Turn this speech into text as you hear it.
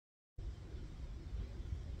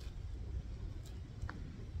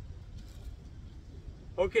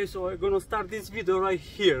Okay, so we're gonna start this video right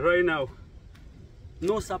here, right now.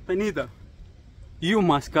 Nusa Penida. You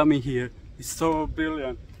must come in here. It's so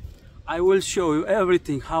brilliant. I will show you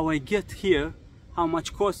everything, how I get here, how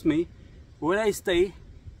much cost me, where I stay,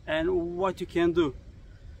 and what you can do.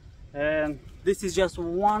 And this is just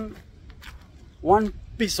one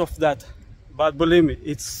piece of that, but believe me,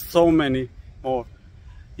 it's so many more.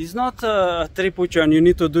 It's not a trip which you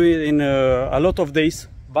need to do it in a lot of days,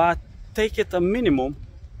 but take a minimum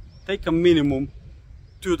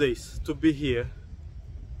 2 days to be here.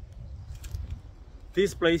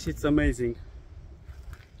 This place, it's amazing.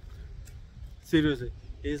 Seriously,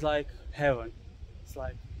 it's like heaven. It's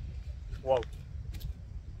like, wow.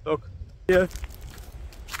 Look here.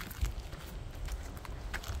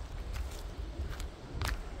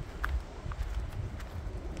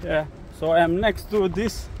 Yeah, so I am next to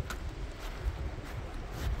this.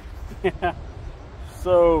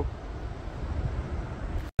 So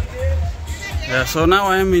yeah, so now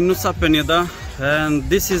I am in Nusa Penida, and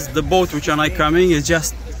this is the boat which I coming. It's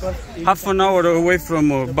just half an hour away from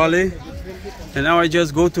Bali, and now I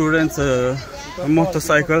just go to rent a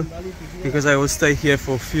motorcycle because I will stay here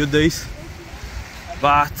for a few days.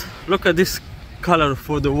 But look at this color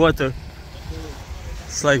for the water.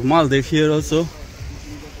 It's like Maldives here also.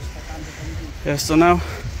 Yeah, so now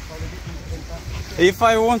if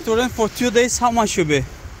I want to rent for 2 days, how much should be?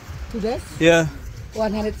 2 days? Yeah.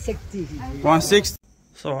 160. 160.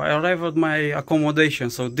 So I arrived at my accommodation.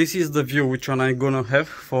 So this is the view which one I'm gonna have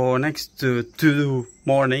for next 2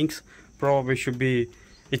 mornings. Probably should be,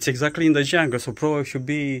 it's exactly in the jungle, so probably should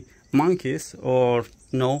be monkeys or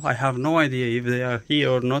no, I have no idea if they are here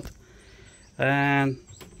or not. And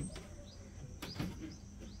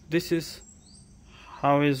this is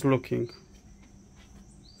how it's looking.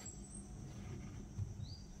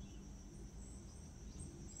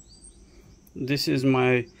 This is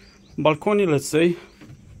my balcony, let's say.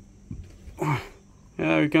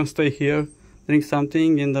 Yeah, you can stay here, drink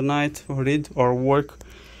something in the night, or read or work.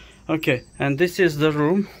 Okay, and this is the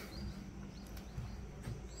room.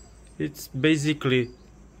 It's basically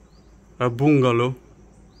a bungalow.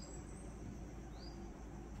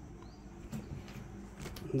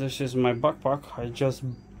 This is my backpack. I just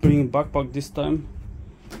bring backpack this time.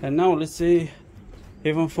 And now let's see,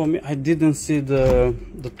 even for me, I didn't see the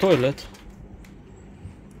toilet.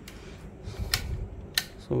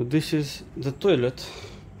 So this is the toilet.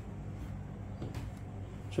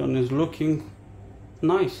 John is looking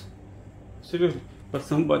nice. Seriously, but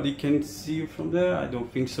somebody can see you from there? I don't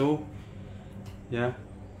think so. Yeah,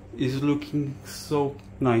 it's looking so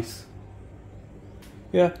nice.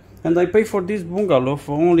 Yeah, and I pay for this bungalow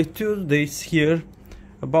for only 2 days here,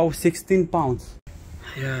 about 16 pounds.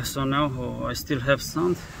 Yeah, so now I still have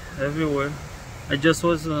sand everywhere. I just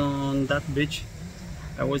was on that beach.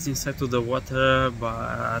 I was inside to the water,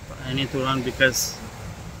 but I need to run because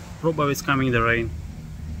probably it's coming the rain.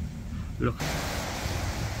 Look.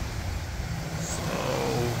 So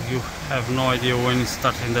you have no idea when it's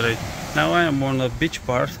starting the rain. Now I am on a beach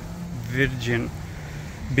part. Virgin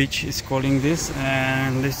Beach is calling this,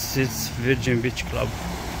 and this is Virgin Beach Club.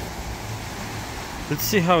 Let's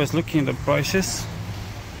see how it's looking, the prices.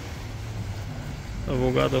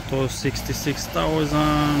 Avocado toast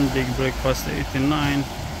 66,000, big breakfast 89.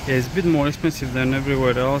 Yeah, it's a bit more expensive than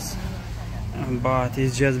everywhere else, but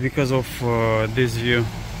it's just because of this view.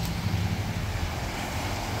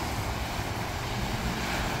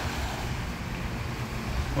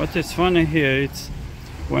 What is funny here, it's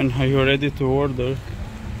when you're ready to order,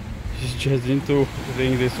 you just need to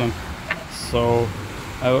drink this one. So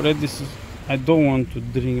I don't want to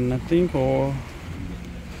drink nothing, or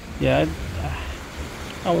yeah,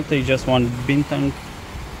 I will take just one bintang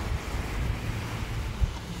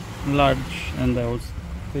large, and I will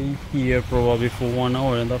stay here probably for 1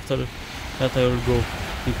 hour, and after that I will go,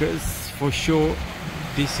 because for sure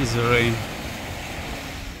this is rain.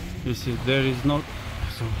 You see, there is not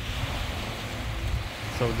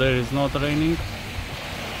so there is not raining,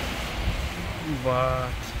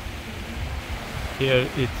 but here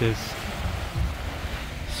it is.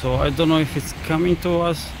 So I don't know if it's coming to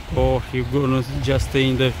us or you're gonna just stay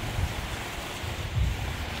in there.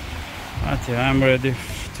 But yeah, I'm ready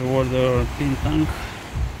to order bintang.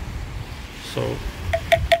 So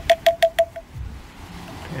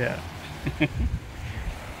yeah.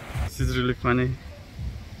 This is really funny.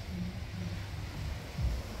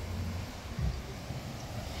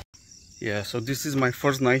 Yeah, so this is my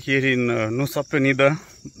first night here in Nusa Penida,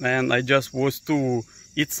 and I just was to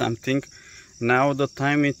eat something. Now the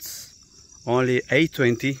time it's only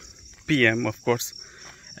 8:20 p.m. of course,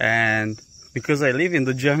 and because I live in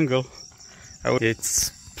the jungle,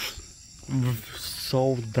 It's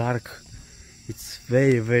so dark. It's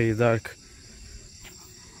very, very dark.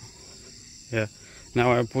 Yeah.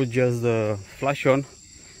 Now I put just the flash on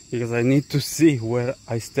because I need to see where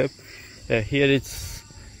I step. Here it's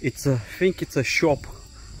I think it's a shop,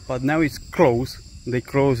 but now it's closed. They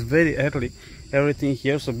close very early everything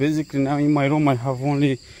here. So basically now in my room I have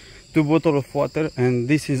only 2 bottles of water, and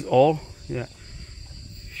this is all. Yeah,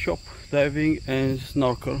 shop, diving and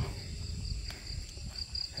snorkel.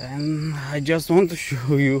 And I just want to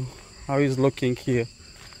show you how it's looking here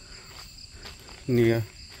near.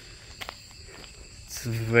 It's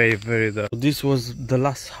very, very dark. This was the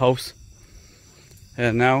last house,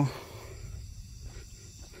 and now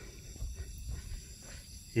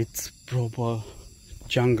it's proper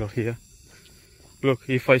jungle here. Look,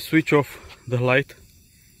 if I switch off the light,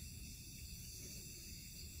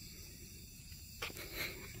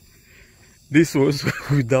 this was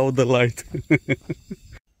without the light.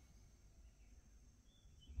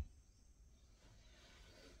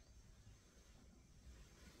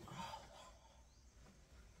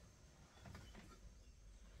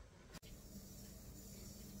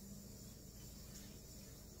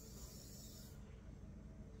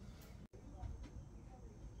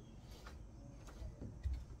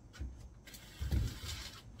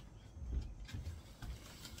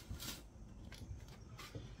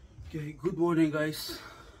 Okay, good morning guys.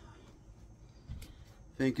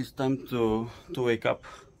 I think it's time to wake up.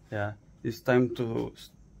 Yeah, it's time to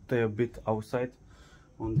stay a bit outside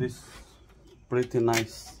on this pretty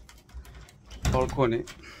nice balcony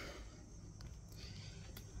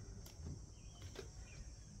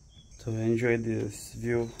to enjoy this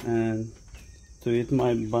view and to eat.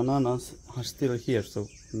 My bananas are still here, so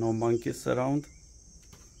no monkeys around.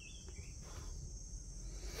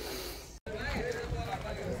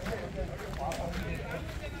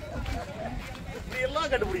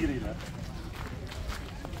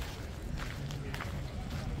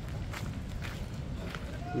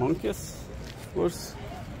 Monkeys, of course,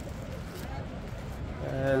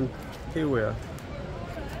 and here we are.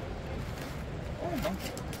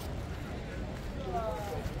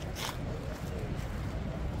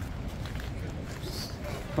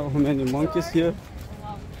 How many monkeys here?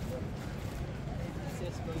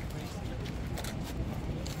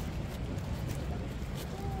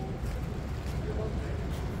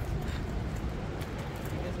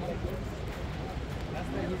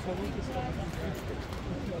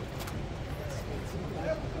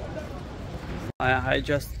 I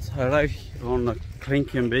just arrived on the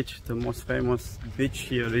Klingking beach, the most famous beach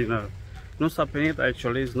here in Nusa Penida.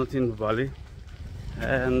 Actually, it's not in Bali.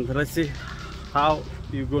 And let's see how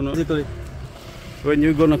you're gonna. Basically, when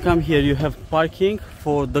you're gonna come here, you have parking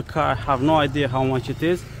for the car. I have no idea how much it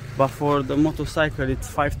is, but for the motorcycle, it's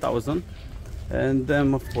 5,000. And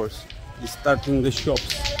then, of course, you're starting the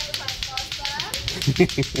shops.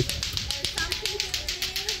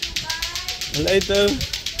 Later.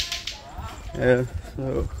 Yeah,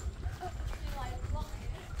 so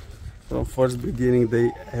from first beginning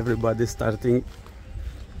day, everybody starting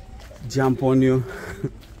jump on you.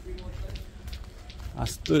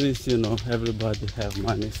 As tourists, you know, everybody have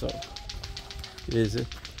money, so easy.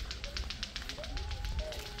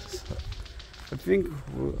 So I think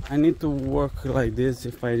I need to work like this,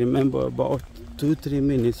 if I remember, about 2-3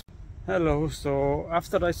 minutes. Hello. So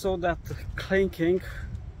after I saw that Klingking,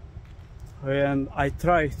 and I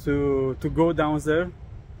tried to go down there.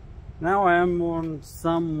 Now I am on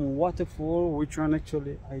some waterfall, which one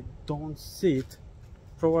actually I don't see it.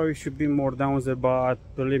 Probably should be more down there, but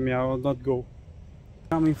believe me, I will not go.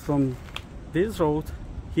 Coming from this road,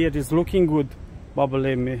 here is looking good, but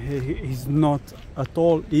believe me, it's not at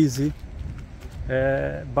all easy.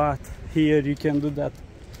 But here you can do that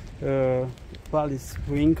Bali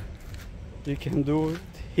swing. You can do it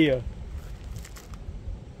here.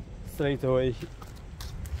 Straight away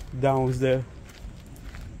down there.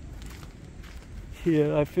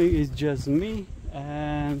 Here I think it's just me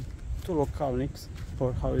and 2 locals,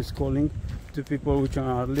 or how it's calling, 2 people which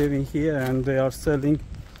are living here, and they are selling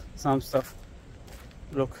some stuff.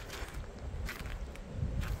 Look,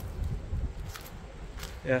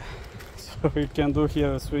 yeah, so we can do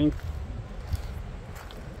here a swing.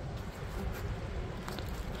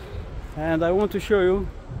 And I want to show you,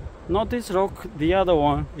 not this rock, the other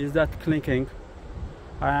one is that Klingking.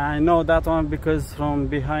 I know that one because from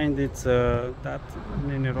behind it's that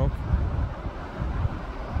mini rock.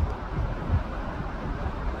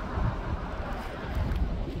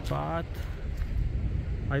 But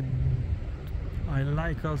I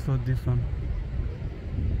like also this one.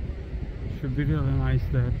 Should be really nice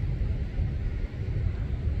there.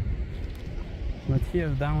 But here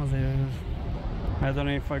down there, I don't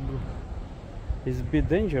know if I go. It's a bit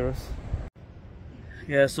dangerous.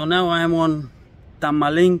 Yeah, so now I'm on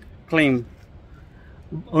Tamaling Claim.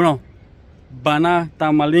 Oh no, Bana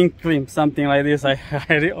Tamaling Claim, something like this. I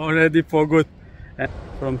already forgot.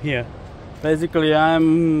 From here, basically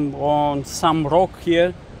I'm on some rock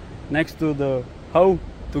here next to the hoe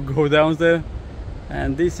to go down there,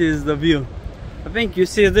 and this is the view. I think you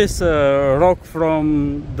see this rock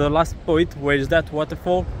from the last point, where is that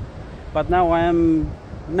waterfall, but now I am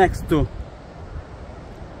next to.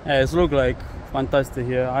 It looks like fantastic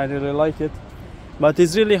here. I really like it, but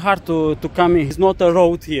it's really hard to come in. It's not a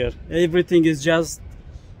road here. Everything is just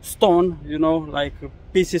stone, you know, like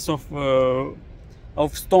pieces of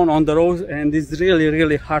stone on the road, and it's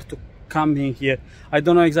really hard to come in here. I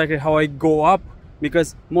don't know exactly how I go up,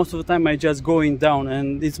 because most of the time I just going down,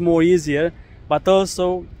 and it's more easier, but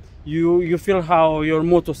also you feel how your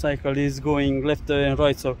motorcycle is going left and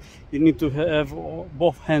right, so you need to have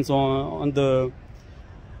both hands on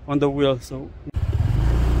the wheel. So